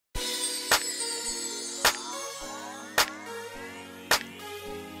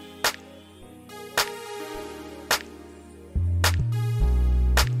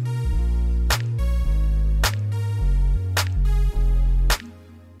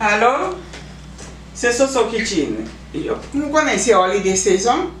Alors, c'est Soso kitchen. Nous connaissons holiday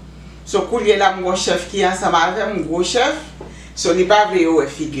season. So coulier là mon chef qui ensemble avec mon gros chef. So li pas vrai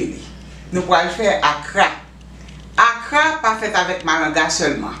figure. Nous pourrons faire Accra. Accra pas fait avec maranga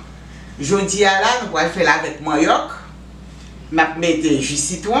seulement. Jodi à là nous pourrons faire avec manioc. M'a mettre jus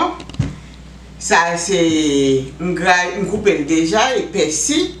citron. Ça c'est un coupé déjà et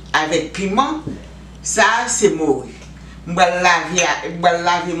persil avec piment. Ça c'est morue. Je vais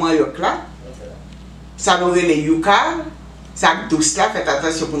laver manioc là. Ça va le Yuca. Ça douce là, faites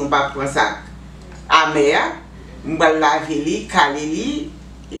attention pour ne pas prendre ça amer. Je vais laver, caler.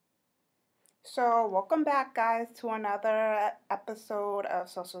 So, welcome back, guys, to another episode of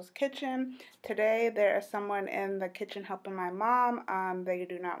Soso's Kitchen. Today, there is someone in the kitchen helping my mom. They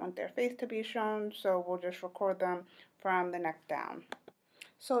do not want their face to be shown, so we'll just record them from the neck down.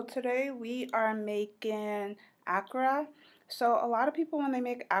 So, today we are making Akra. So, a lot of people, when they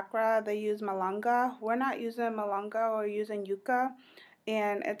make Akra, they use malanga. We're not using malanga, we're using Yuca.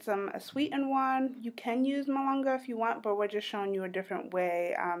 And it's a sweetened one. You can use malanga if you want, but we're just showing you a different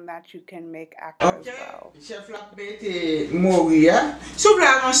way that you can make Akra as well. Chef la bête mourir. Si vous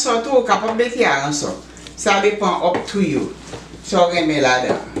voulez sorte ou capable bête à sorte. Ça dépend up to you. So remet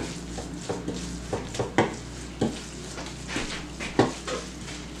là-dedans.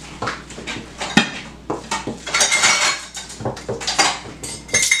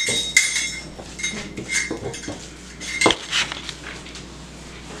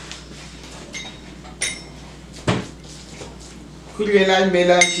 Coulier là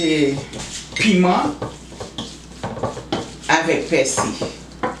mélanger piment avec persil.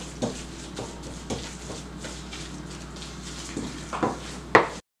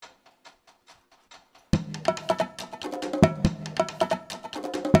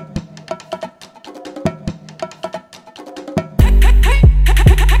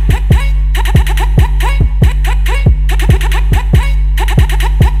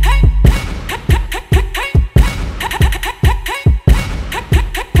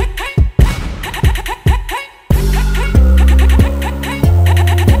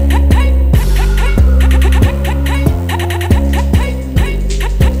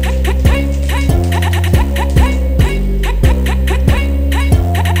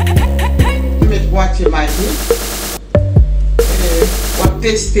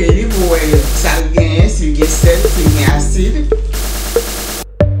 Tester li pour ça gagne si il sel si acide.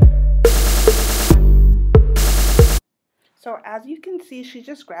 So as you can see, she's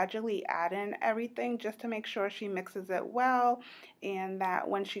just gradually adding everything just to make sure she mixes it well and that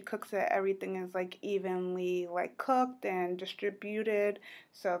when she cooks it, everything is like evenly like cooked and distributed.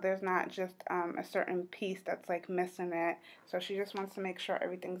 So there's not just a certain piece that's like missing it. So she just wants to make sure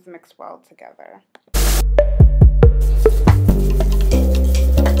everything's mixed well together.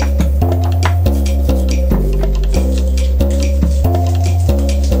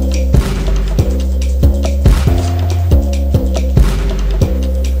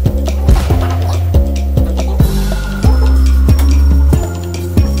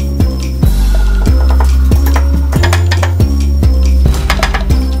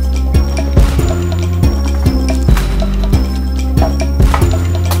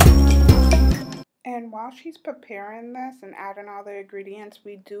 While she's preparing this and adding all the ingredients,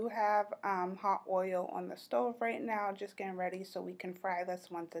 we do have hot oil on the stove right now, just getting ready so we can fry this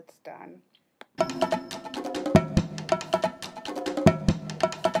once it's done.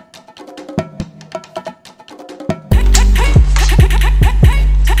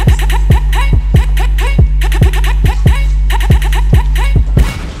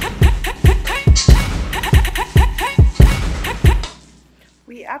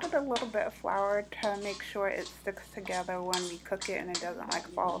 We added a little bit of flour to make sure it sticks together when we cook it and it doesn't like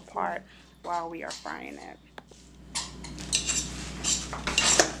fall apart while we are frying it.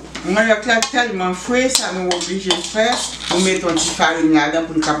 Manioc là tellement frais, ça nous oblige de faire. Nous mettons un petit farine là-dedans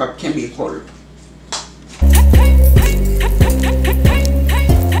pour nous capable de bien coller.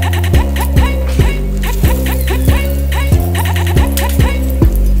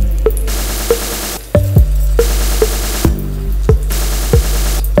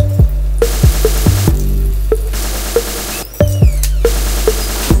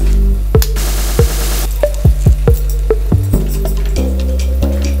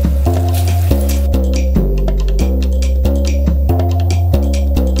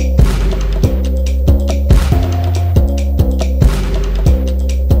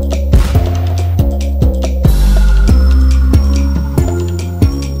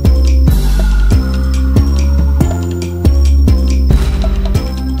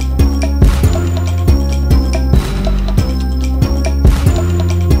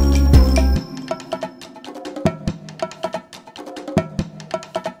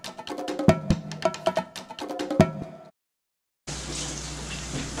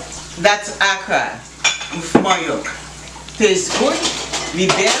 That's Akra with Mayok. Tastes good. We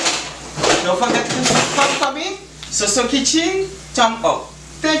bell. Don't forget to subscribe for me. Soso Kitchen, thumb up.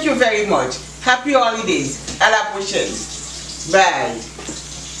 Thank you very much. Happy holidays. À la prochaine. Bye.